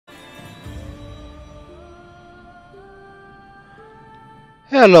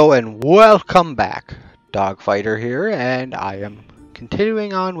Hello and welcome back. Dogfighter here, and I am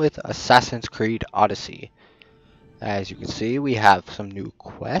continuing on with Assassin's Creed Odyssey. As you can see, we have some new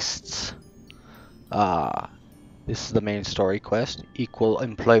quests. This is the main story quest, Equal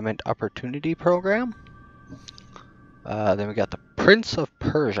Employment Opportunity Program. Then we got the Prince of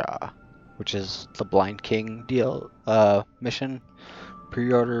Persia, which is the Blind King deal mission,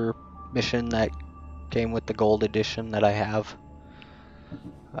 pre-order mission that came with the gold edition that I have.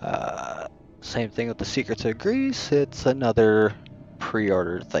 Same thing with the Secrets of Greece. It's another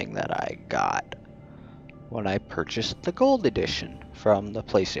pre-order thing that I got when I purchased the gold edition from the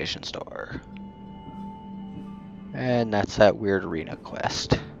PlayStation Store. And that's that weird arena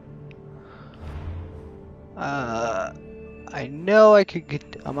quest. I know I could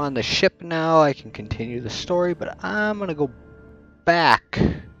get, I'm on the ship now, I can continue the story, but I'm gonna go back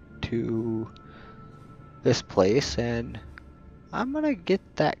to this place and I'm gonna get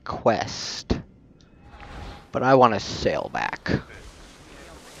that quest. But I want to sail back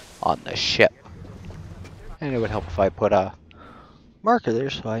on the ship. And it would help if I put a marker there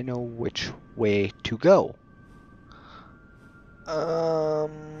so I know which way to go.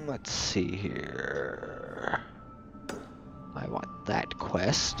 Let's see here. I want that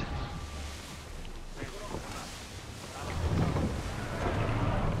quest.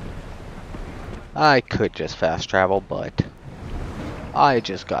 I could just fast travel, but I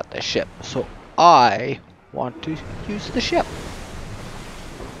just got the ship, so I want to use the ship.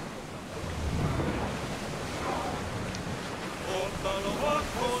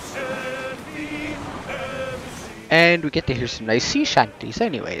 And we get to hear some nice sea shanties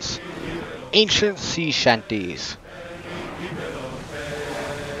anyways. Ancient sea shanties.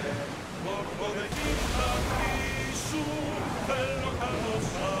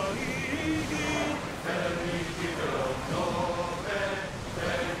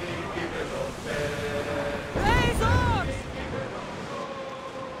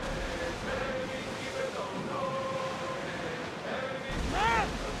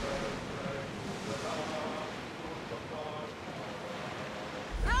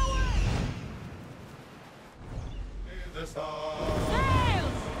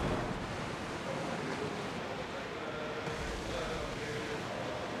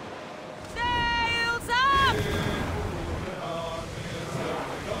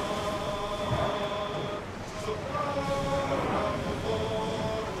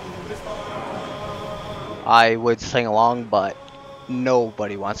 I would sing along, but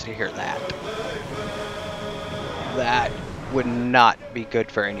nobody wants to hear that. That would not be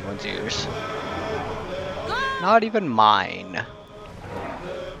good for anyone's ears. Not even mine.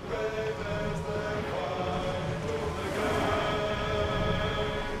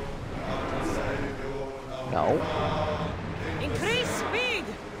 No. Increase speed!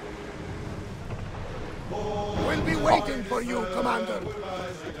 We'll be waiting for you, Commander.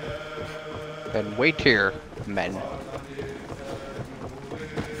 Then wait here, men.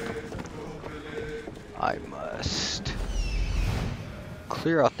 I must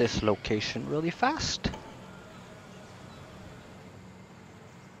clear out this location really fast.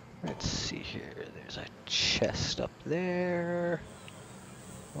 Let's see here. There's a chest up there.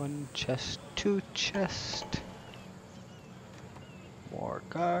 One chest, two chests. More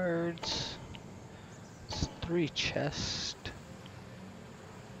guards. It's three chests.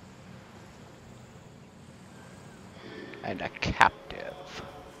 And a captive.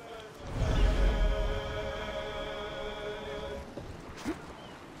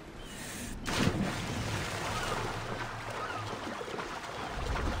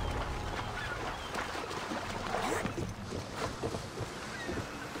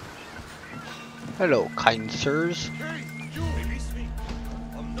 Hello, kind sirs.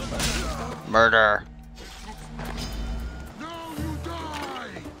 Murder.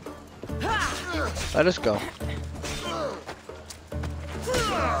 Let us go.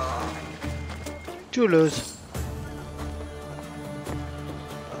 To lose.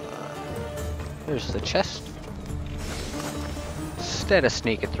 There's the chest. Instead of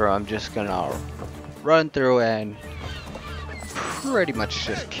sneaking through, I'm just gonna run through and pretty much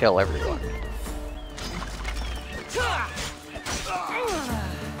just kill everyone.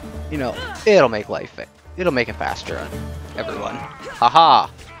 You know, it'll make it faster on everyone. Haha!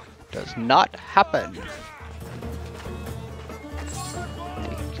 Does not happen.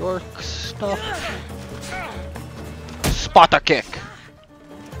 Take your stuff. Sparta kick!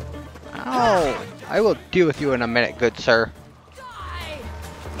 Ow! I will deal with you in a minute, good sir.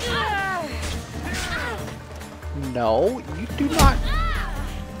 No, you do not.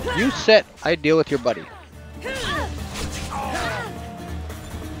 You sit, I deal with your buddy.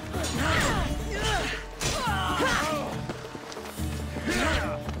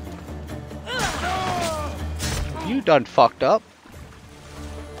 You done fucked up.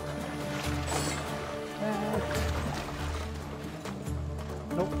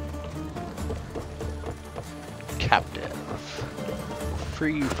 Nope. Captive.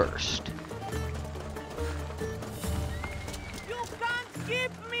 Free you first. You can't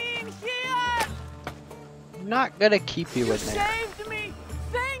keep me in here! I'm not gonna keep you You in there. saved me!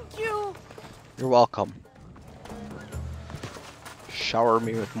 Thank you! You're welcome. Shower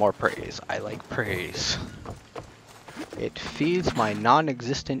me with more praise. I like praise. It feeds my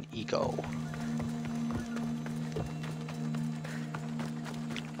non-existent ego.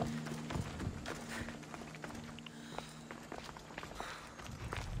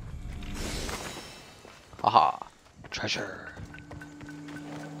 Haha. Treasure.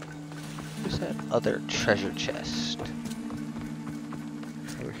 Where's that other treasure chest?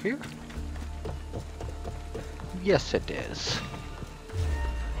 Over here? Yes, it is.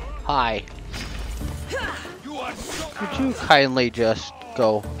 Hi. Could you kindly just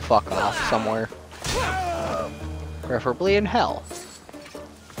go fuck off somewhere? Preferably in hell.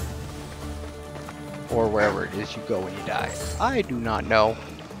 Or wherever it is you go when you die. I do not know.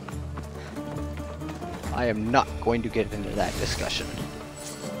 I am not going to get into that discussion.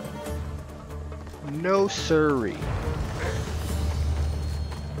 No siree.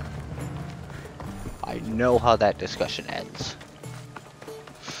 I know how that discussion ends.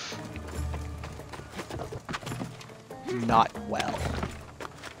 Not well.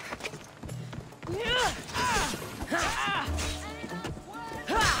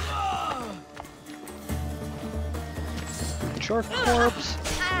 Your corpse.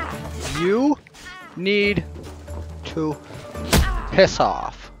 You need to piss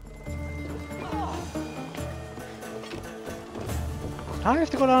off. Now I have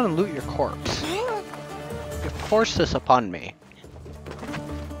to go down and loot your corpse. You forced this upon me.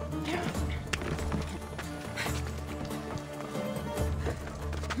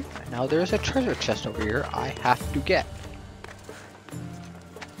 Now there's a treasure chest over here I have to get.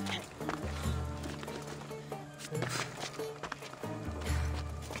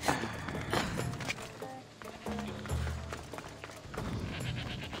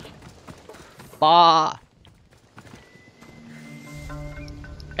 Bah!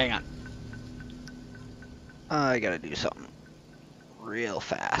 Hang on. I gotta do something real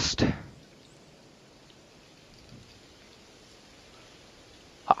fast.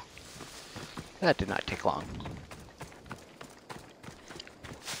 Ah. That did not take long.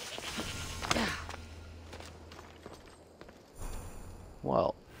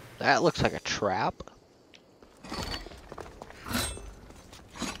 Well, that looks like a trap.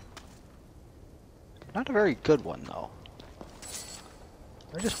 Not a very good one, though.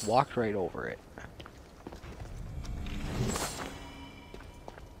 I just walked right over it.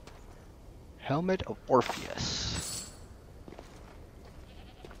 Helmet of Orpheus.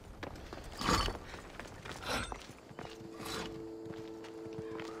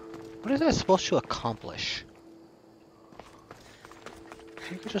 What is that supposed to accomplish?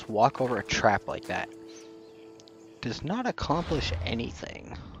 You could just walk over a trap like that. Does not accomplish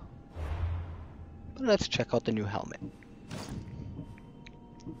anything. But let's check out the new helmet.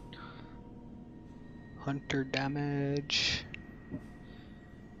 Hunter damage.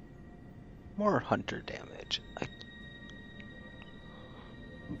 More hunter damage.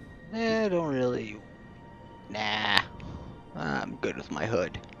 I don't really... Nah. I'm good with my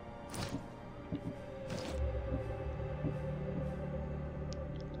hood.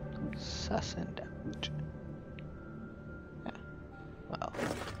 Assassin damage. Yeah. Well.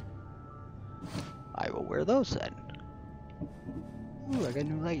 I will wear those then. Ooh, I got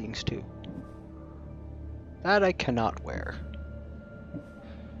new leggings too. That I cannot wear.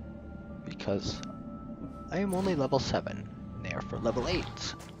 Because I am only level 7. And they are for level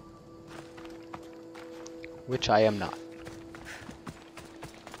 8s. Which I am not.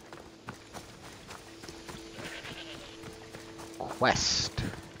 Quest.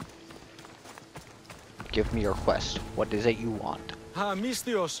 Give me your quest. What is it you want? Ah,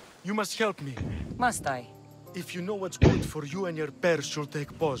 Mistios, you must help me. Must I? If you know what's good for you and your pairs, you'll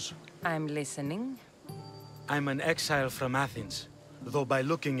take pause. I'm listening. I'm an exile from Athens. Though by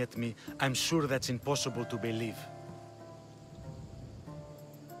looking at me, I'm sure that's impossible to believe.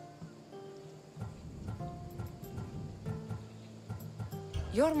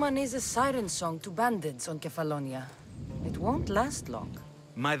 Your money is a siren song to bandits on Kefalonia. It won't last long.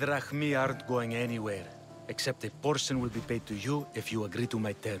 My drachmi aren't going anywhere. Except a portion will be paid to you if you agree to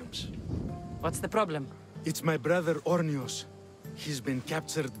my terms. What's the problem? It's my brother Ornios. He's been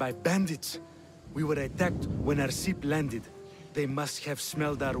captured by bandits. We were attacked when our ship landed. They must have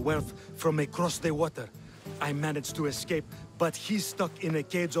smelled our wealth from across the water. I managed to escape, but he's stuck in a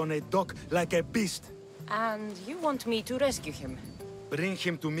cage on a dock like a beast. And you want me to rescue him? Bring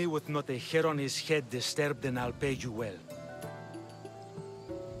him to me with not a hair on his head disturbed, and I'll pay you well.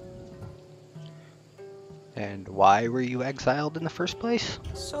 And why were you exiled in the first place?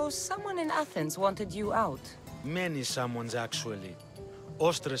 So someone in Athens wanted you out. Many someones, actually.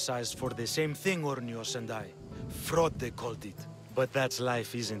 Ostracized for the same thing, Ornios and I. Fraud, they called it. But that's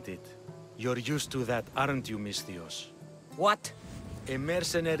life, isn't it? You're used to that, aren't you, Misthios? What? A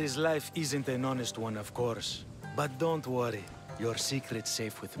mercenary's life isn't an honest one, of course. But don't worry, your secret's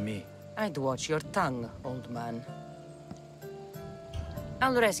safe with me. I'd watch your tongue, old man.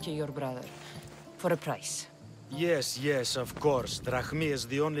 I'll rescue your brother. For a price. Yes, yes, of course. Drachmi is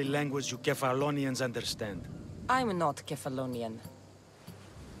the only language you Kephalonians understand. I'm not Kephalonian.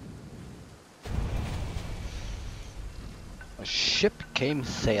 A ship came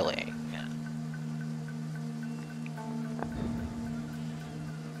sailing.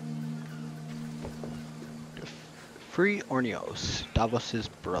 Free Ornios, Davos's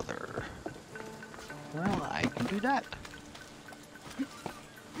brother. Well, I can do that.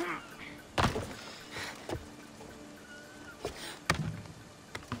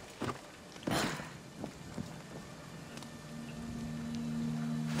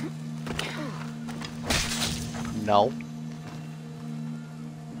 No.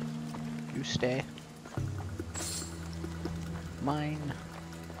 You stay. Mine.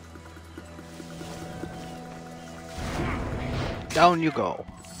 Down you go.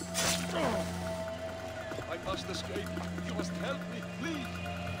 I must escape. You must help me, please.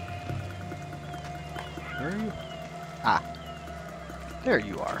 Where are you? Ah. There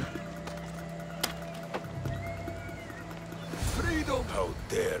you are. Freedom! How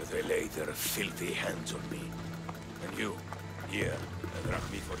dare they lay their filthy hands on me? And you, here, and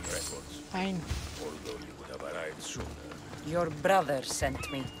drag me for your efforts. Fine. Although you would have arrived sooner. Your brother sent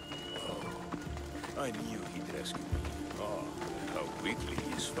me. I knew he'd rescue me. Oh, how quickly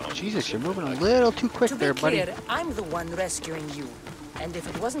he's found. Jesus, you're moving a little too quick To be there, buddy. clear, I'm the one rescuing you. And if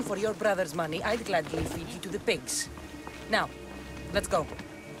it wasn't for your brother's money, I'd gladly feed you to the pigs. Now, let's go.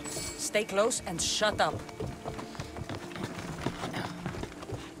 Stay close and shut up.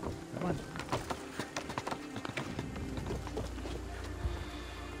 Come on.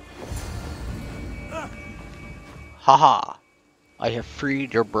 Haha! I have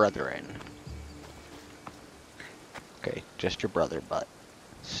freed your brethren. Okay, just your brother, but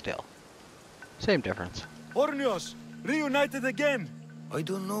still. Same difference. Ornios, reunited again! I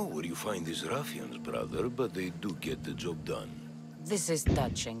don't know where you find these ruffians, brother, but they do get the job done. This is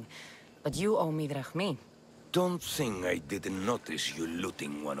touching, but you owe me drachmi. Don't think I didn't notice you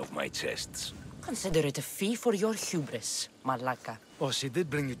looting one of my chests. Consider it a fee for your hubris, Malaka. Oh, she did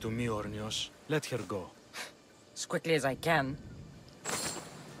bring you to me, Ornios. Let her go. As quickly as I can.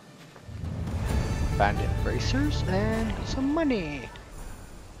 Bandit bracers and some money.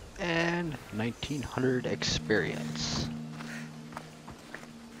 And 1900 experience.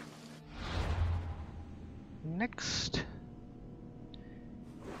 Next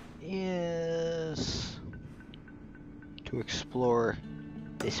is to explore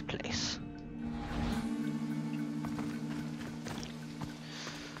this place.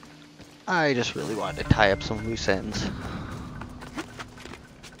 I just really wanted to tie up some loose ends.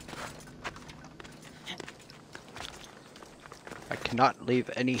 I cannot leave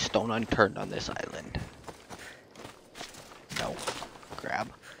any stone unturned on this island. No. Grab.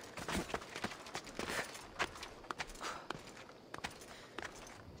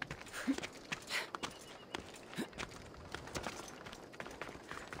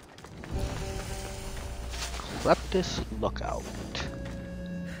 Kleptis Lookout.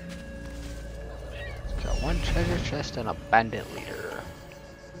 It's got one treasure chest and a bandit leader.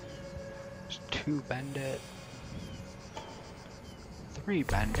 There's 2 bandit. 3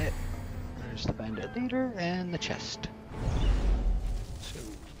 bandit. There's the bandit leader and the chest. So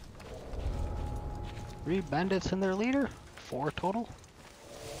 3 bandits and their leader? 4 total?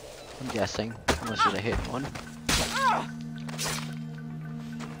 I'm guessing, unless you're the hit one.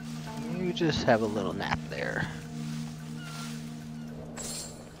 You just have a little nap there.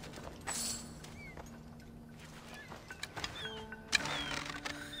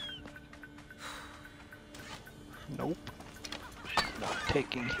 Nope. Not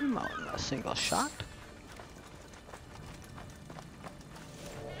taking him out in a single shot.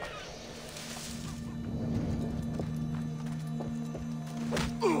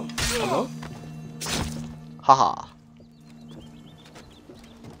 Hello? Haha.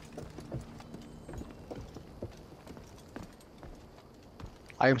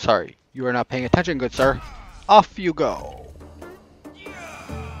 I am sorry. You are not paying attention, good sir. off you go.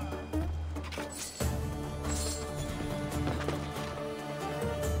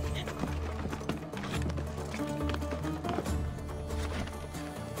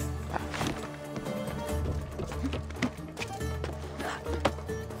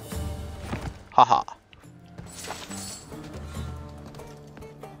 Haha.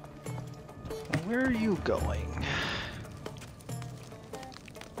 Where are you going?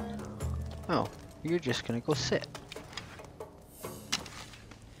 Oh, you're just gonna go sit.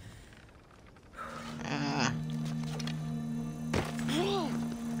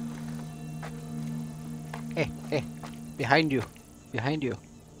 Hey, hey, behind you, behind you.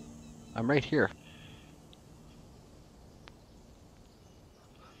 I'm right here.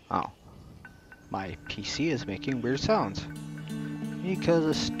 Oh, my PC is making weird sounds because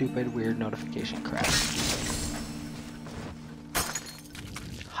of stupid weird notification crap.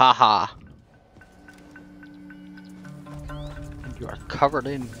 Haha. You are covered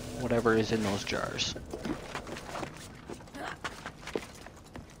in whatever is in those jars.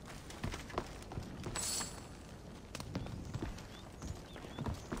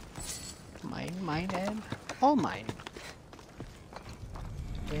 Mine, mine, and all mine.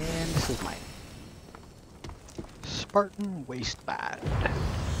 And this is mine. Spartan waistband.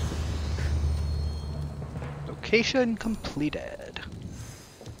 Location completed.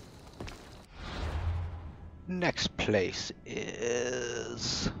 Next place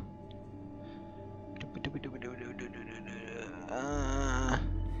is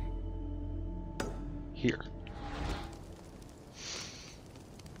here.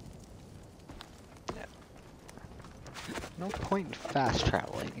 No point in fast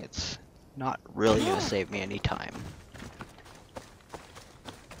traveling. It's not really going to save me any time.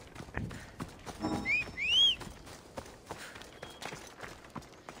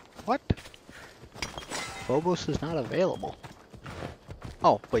 What? Phobos is not available.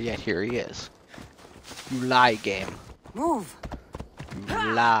 Oh, but yet here he is. You lie, game. Move. You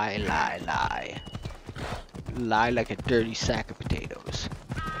lie, lie, lie. Lie like a dirty sack of potatoes.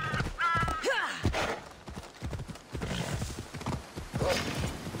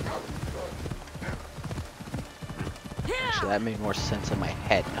 Actually, that made more sense in my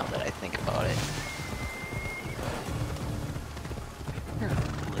head now that I think about it.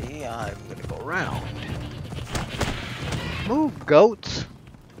 Apparently, I'm gonna go around. Move, goats!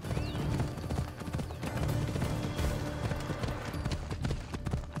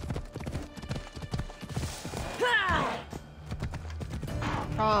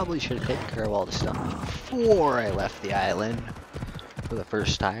 Probably should have taken care of all this stuff before I left the island for the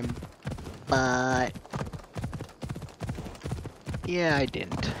first time, but yeah, I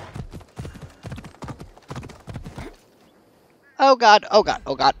didn't. Oh god, oh god,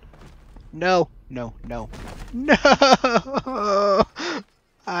 oh god. No, no, no. No!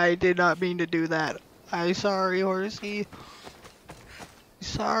 I did not mean to do that. I'm sorry, horsey.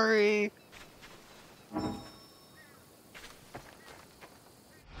 Sorry.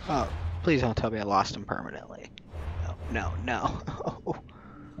 Oh, please don't tell me I lost him permanently. No, no, no.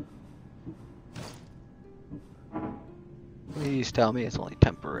 Please tell me it's only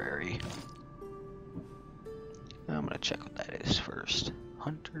temporary. I'm gonna check what that is first.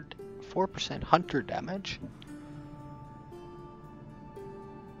 4% hunter damage.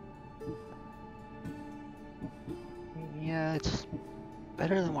 Yeah, it's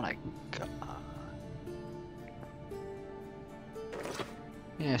better than what I got.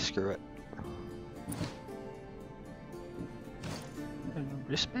 Yeah, screw it. And a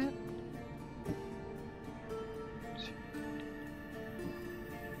wristband?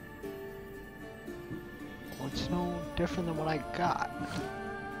 Well, it's no different than what I got.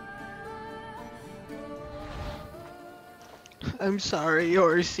 I'm sorry,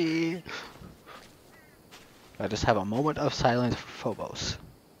 horsey. I just have a moment of silence for Phobos.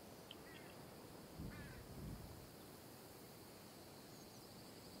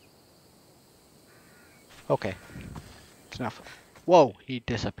 Okay. It's enough. Whoa, he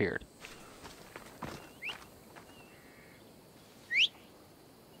disappeared.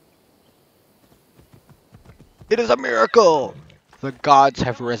 It is a miracle! The gods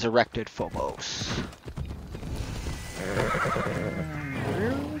have resurrected Phobos.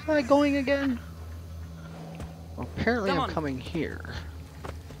 Where was I going again? Well, apparently I'm coming here.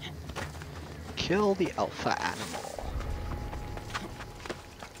 Kill the alpha animal.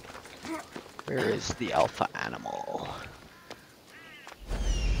 Where is the alpha animal?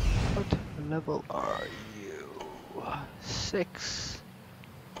 What level are you? 6.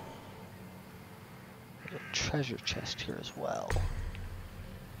 There's a treasure chest here as well.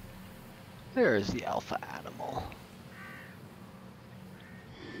 There's the alpha animal.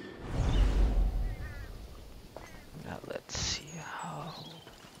 Now let's see how...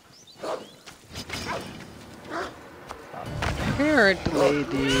 Apparently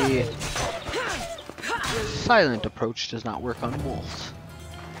the silent approach does not work on wolves.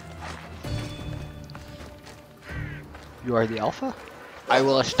 You are the alpha? I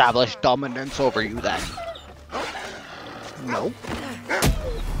will establish dominance over you then. No.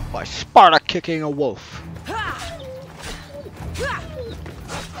 By Sparta kicking a wolf.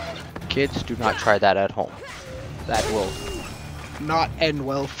 Kids, do not try that at home. That will not end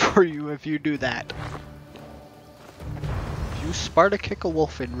well for you if you do that. If you Sparta kick a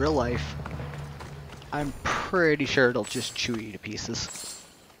wolf in real life, I'm pretty sure it'll just chew you to pieces.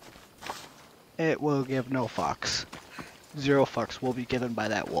 It will give no fucks. 0 fucks will be given by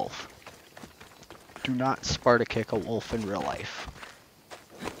that wolf. Do not Sparta kick a wolf in real life.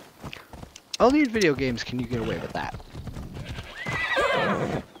 Only in video games can you get away with that.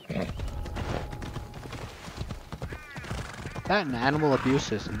 That and animal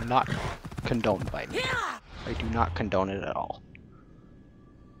abuse is not condoned by me. I do not condone it at all.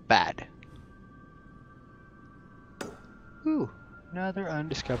 Bad. Ooh, another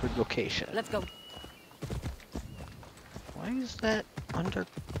undiscovered location. Let's go. Why is that under...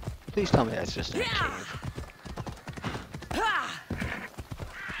 Please tell me that's just a cave.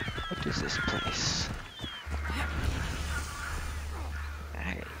 What is this place?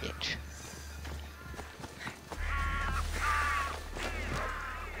 I got an itch.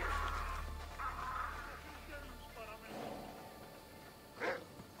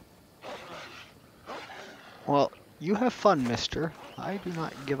 Well, you have fun, mister. I do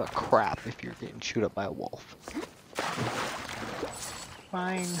not give a crap if you're getting chewed up by a wolf.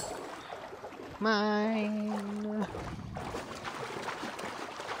 Mine. Mine.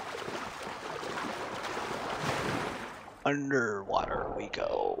 Underwater we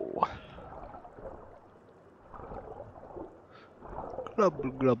go.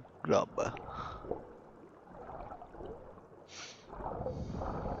 Glub, glub, glub.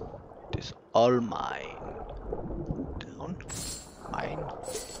 It is all mine. Down. Mine.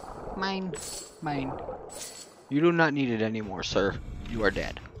 Mine. Mine. You do not need it anymore, sir. You are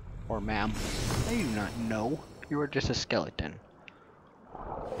dead. Or ma'am. I do not know. You are just a skeleton.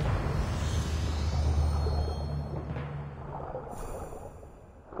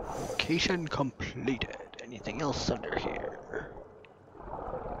 Location completed. Anything else under here?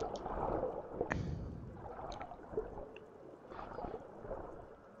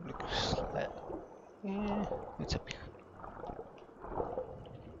 Yeah, it's up here.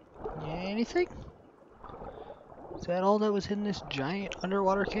 Yeah, anything? Is that all that was in this giant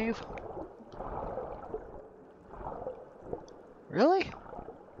underwater cave? Really?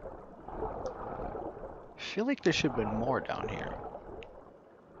 I feel like there should have been more down here.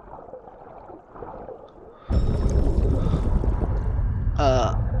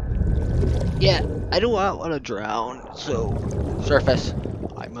 Yeah, I do not want to drown, so surface.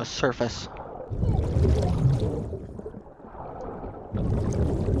 I must surface.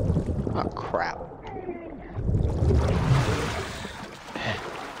 Oh crap.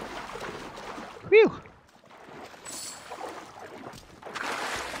 Phew.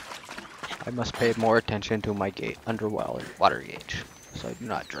 I must pay more attention to my underwater gauge, so I do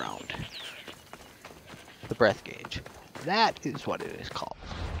not drown. The breath gauge. That is what it is called.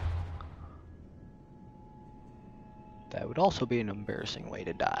 That would also be an embarrassing way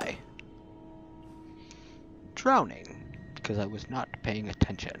to die. Drowning, because I was not paying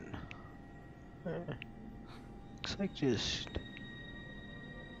attention. Looks like just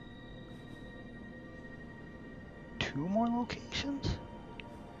 2 more locations,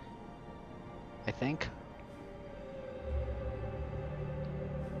 I think.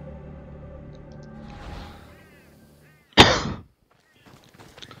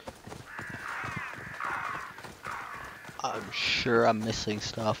 I'm sure I'm missing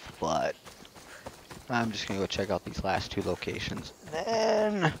stuff, but I'm just gonna go check out these last 2 locations,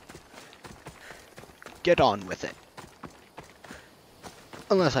 then get on with it.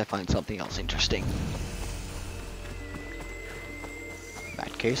 Unless I find something else interesting. In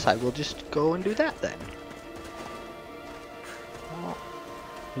that case, I will just go and do that then. Oh,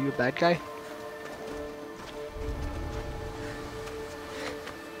 are you a bad guy?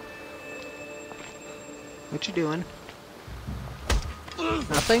 What you doing?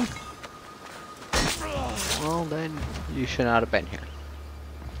 Nothing? Well then, you should not have been here.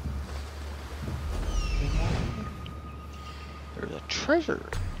 There's a treasure.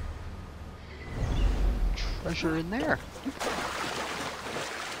 Treasure in there.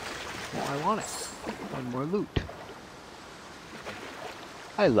 Well, I want it. One more loot.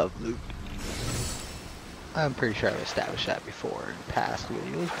 I love loot. I'm pretty sure I've established that before in past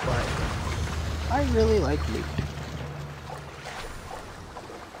videos, but I really like loot.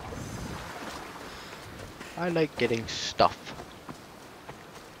 I like getting stuff.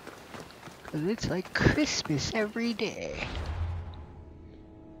 Cause it's like Christmas every day.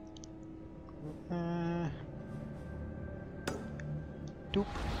 Doop.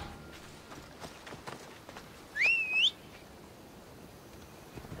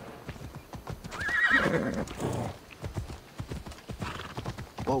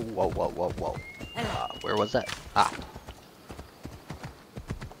 Whoa, whoa, whoa, whoa, whoa. Where was that? Ah.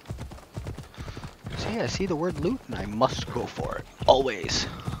 See, I see the word loot and I must go for it. Always.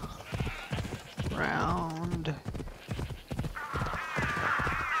 Round.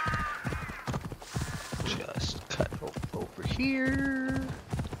 Just cut over here.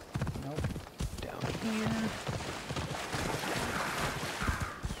 Nope. Down here.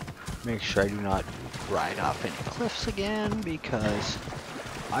 Make sure I do not ride off any cliffs again because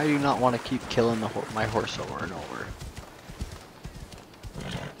I do not want to keep killing my horse over and over.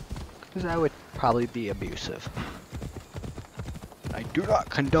 Because that would probably be abusive. I do not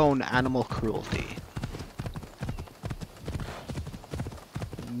condone animal cruelty.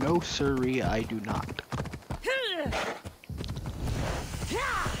 No sirree, I do not.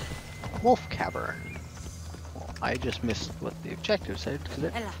 Wolf cavern. Well, I just missed what the objective said because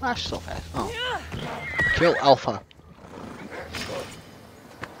it flashed so fast. Oh. Kill Alpha.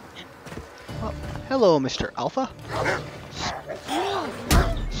 Oh, hello, Mr. Alpha.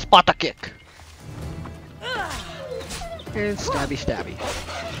 Sparta kick. And stabby stabby.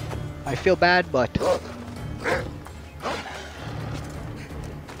 I feel bad, but...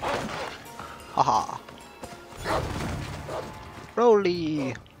 Haha.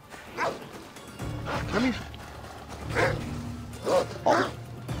 Rolly. Come here. Oh.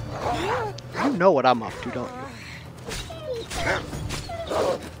 You know what I'm up to, don't you?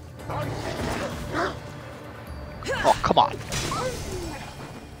 Oh, come on.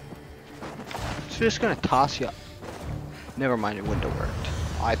 It's just gonna toss you up. Never mind, it wouldn't have worked.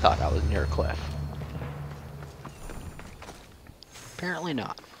 I thought I was near a cliff. Apparently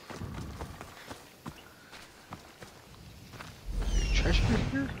not. Is there treasure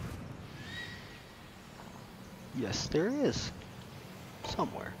here? Yes, there is.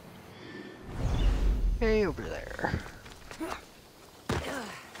 Somewhere. Hey, over there.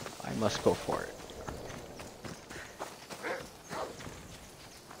 I must go for it.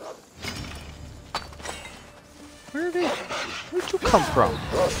 Where'd you come from?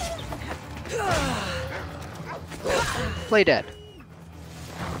 Play dead.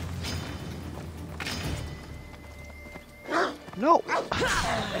 No!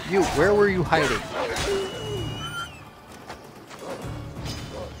 You, where were you hiding?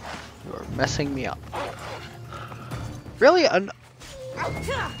 You are messing me up. Really?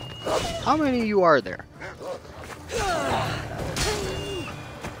 How many of you are there?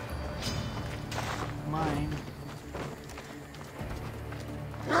 Mine.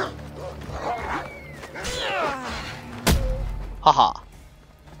 Haha.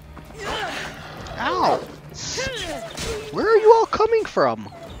 Ow! Where are you all coming from?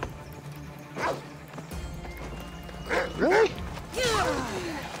 Really?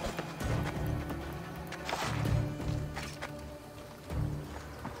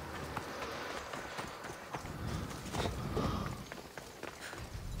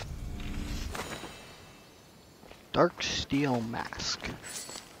 Dark steel mask.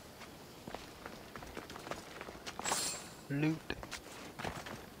 Loot.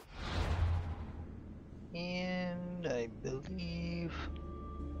 And I believe...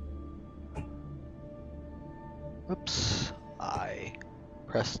 Oops, I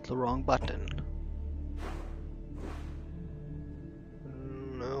pressed the wrong button.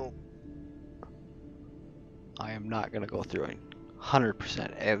 No. I am not gonna go through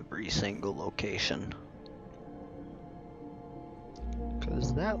 100% every single location.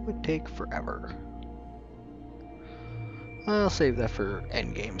 Because that would take forever. I'll save that for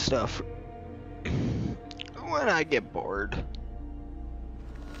endgame stuff. When I get bored.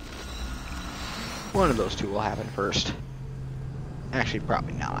 One of those two will happen first. Actually,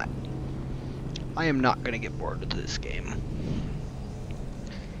 probably not. I am not going to get bored with this game.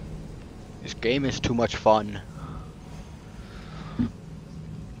 This game is too much fun.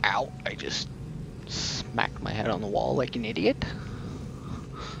 Ow, I just smacked my head on the wall like an idiot.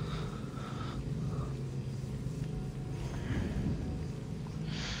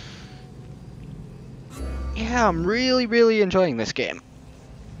 Yeah, I'm really enjoying this game.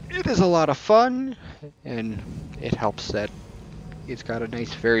 It is a lot of fun, and it helps that it's got a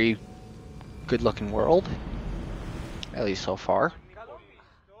nice, very good-looking world, at least so far.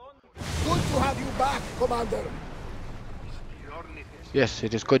 Good to have you back, Commander. Yes,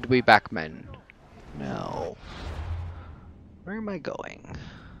 it is good to be back, men. Now, where am I going?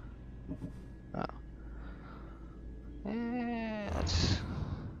 Oh. Let's...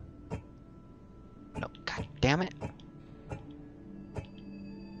 No, god damn it.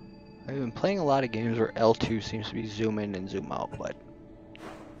 I've been playing a lot of games where L2 seems to be zoom in and zoom out, but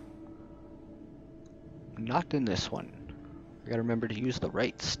not in this one. I gotta remember to use the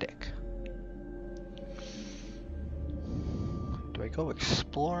right stick. Do I go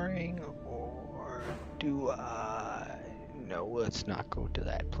exploring, or do I... No, let's not go to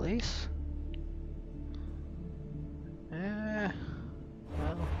that place. Well,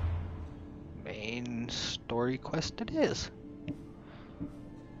 main story quest it is.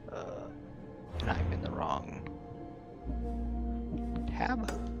 And I'm in the wrong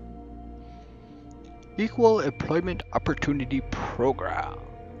tab. Equal Employment Opportunity Program.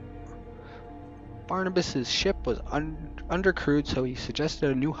 Barnabas's ship was undercrewed, so he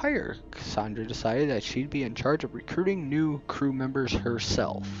suggested a new hire. Cassandra decided that she'd be in charge of recruiting new crew members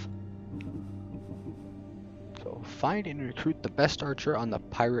herself. So find and recruit the best archer on the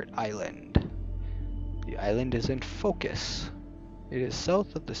pirate island. The island is in focus. It is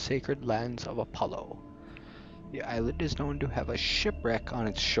south of the sacred lands of Apollo. The island is known to have a shipwreck on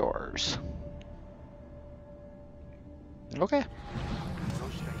its shores. Okay.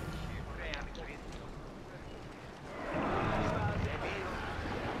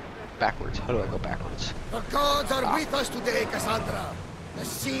 Backwards. How do I go backwards? The gods are with us today, Cassandra. The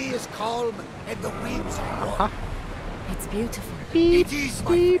sea is calm and the winds are warm. It's beautiful. Beep, It is,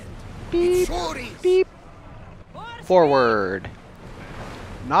 my beep, friend. beep, It sure is. beep. Forward.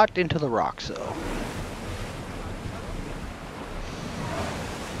 Not into the rocks, though.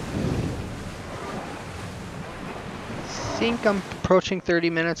 I think I'm approaching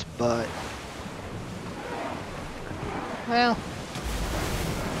 30 minutes, but... Well...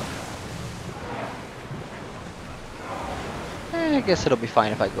 I guess it'll be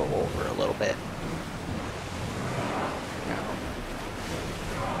fine if I go over a little bit.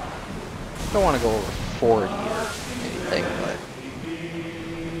 Don't want to go over 40 or anything, but...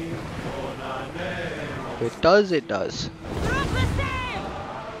 If it does, it does.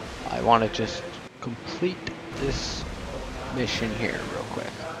 I want to just complete this mission here real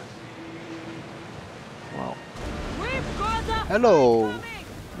quick. Well. Hello!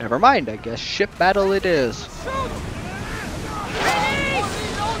 Never mind, I guess ship battle it is.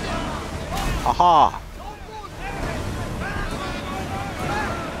 Haha!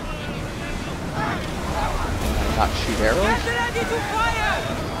 Not shoot arrows?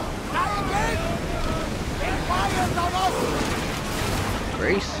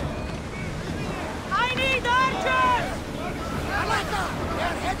 Grace? I need archers!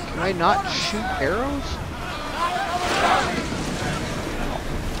 Can I not shoot arrows?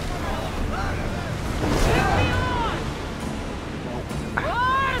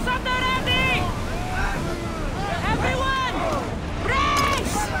 Oars at the ready! Everyone!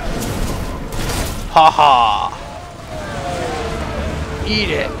 Brace! Haha! Eat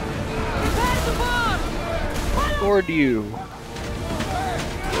it! Prepare to board! Or do you?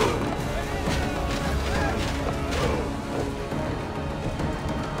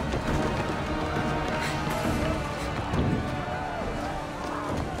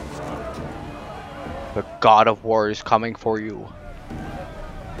 The God of War is coming for you.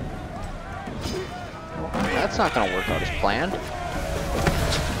 That's not gonna work out as planned.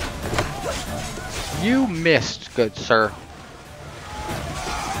 You missed, good sir.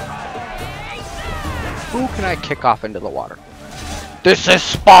 Who can I kick off into the water? This is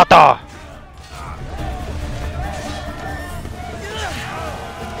Sparta!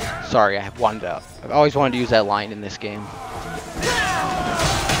 Sorry, I've always wanted to use that line in this game.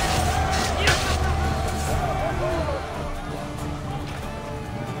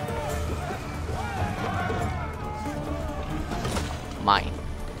 Mine.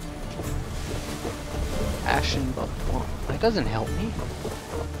 Ashen bubble. Well, that doesn't help me.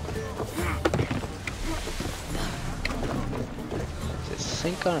 Does it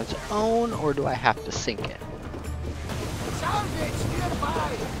sink on its own, or do I have to sink it?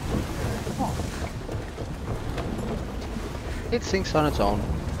 Oh. It sinks on its own.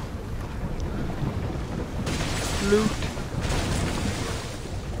 Loot.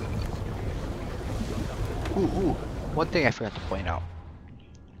 Ooh. One thing I forgot to point out.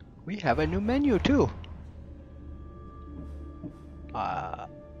 We have a new menu too.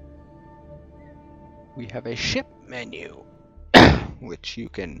 we have a ship menu, which you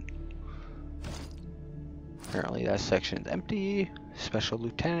can... Apparently that section is empty. Special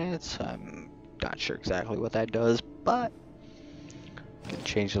lieutenants, I'm not sure exactly what that does, but we can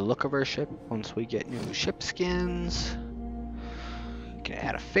change the look of our ship once we get new ship skins. We can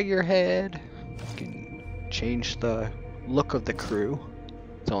add a figurehead. We can change the look of the crew.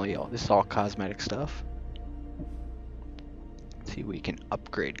 This is all cosmetic stuff. See, we can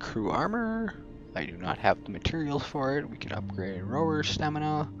upgrade crew armor. I do not have the materials for it. We can upgrade rower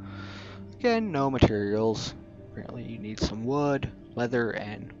stamina. Again, no materials. Apparently you need some wood, leather,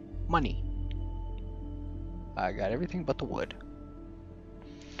 and money. I got everything but the wood.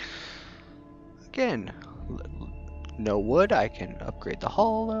 Again, no wood. I can upgrade the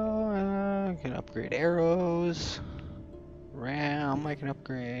hull though. I can upgrade arrows. Ram I can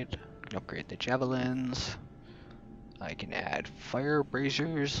upgrade. I can upgrade the javelins. I can add fire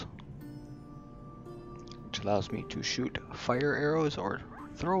braziers, which allows me to shoot fire arrows or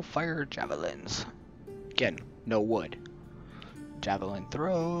throw fire javelins. Again, no wood. Javelin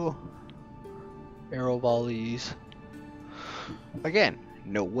throw, arrow volleys. Again,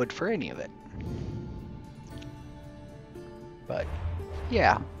 no wood for any of it. But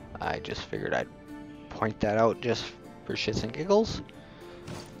yeah, I just figured I'd point that out just for shits and giggles.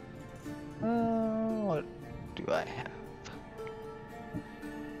 What do I have?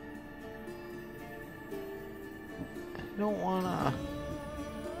 I don't wanna...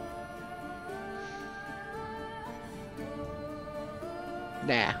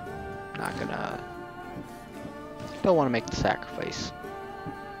 Nah, not gonna... Don't want to make the sacrifice.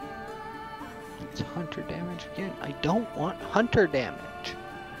 It's hunter damage again. I don't want hunter damage.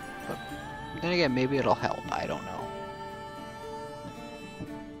 But then again, maybe it'll help. I don't know.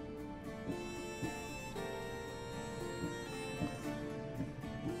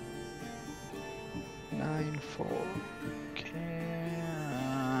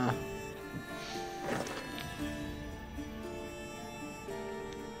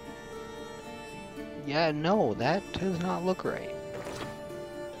 Yeah, no, that does not look right.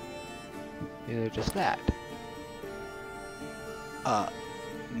 Either just that.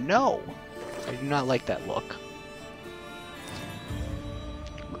 No! I do not like that look.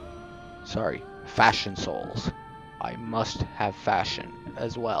 Sorry, fashion souls. I must have fashion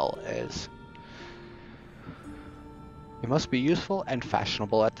as well as... It must be useful and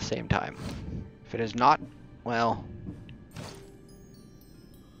fashionable at the same time. If it is not, well...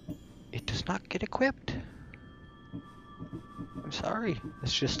 It does not get equipped. I'm sorry.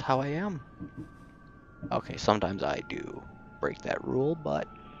 It's just how I am. Okay, sometimes I do break that rule, but...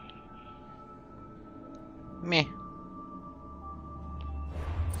 Meh.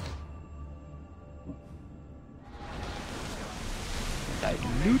 I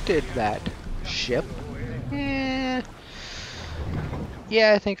looted that ship. Yeah,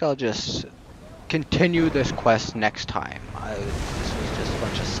 I think I'll just continue this quest next time. This was just a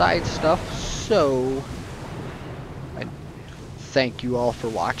bunch of side stuff, so I thank you all for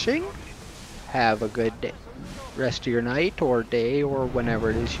watching. Have a good day, rest of your night or day or whenever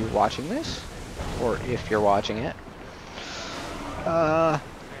it is you're watching this, or if you're watching it.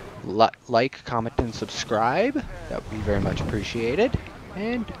 Like, comment, and subscribe. That would be very much appreciated.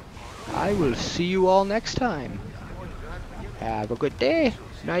 And I will see you all next time. Have a good day,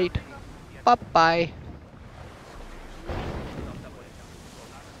 night, bye-bye.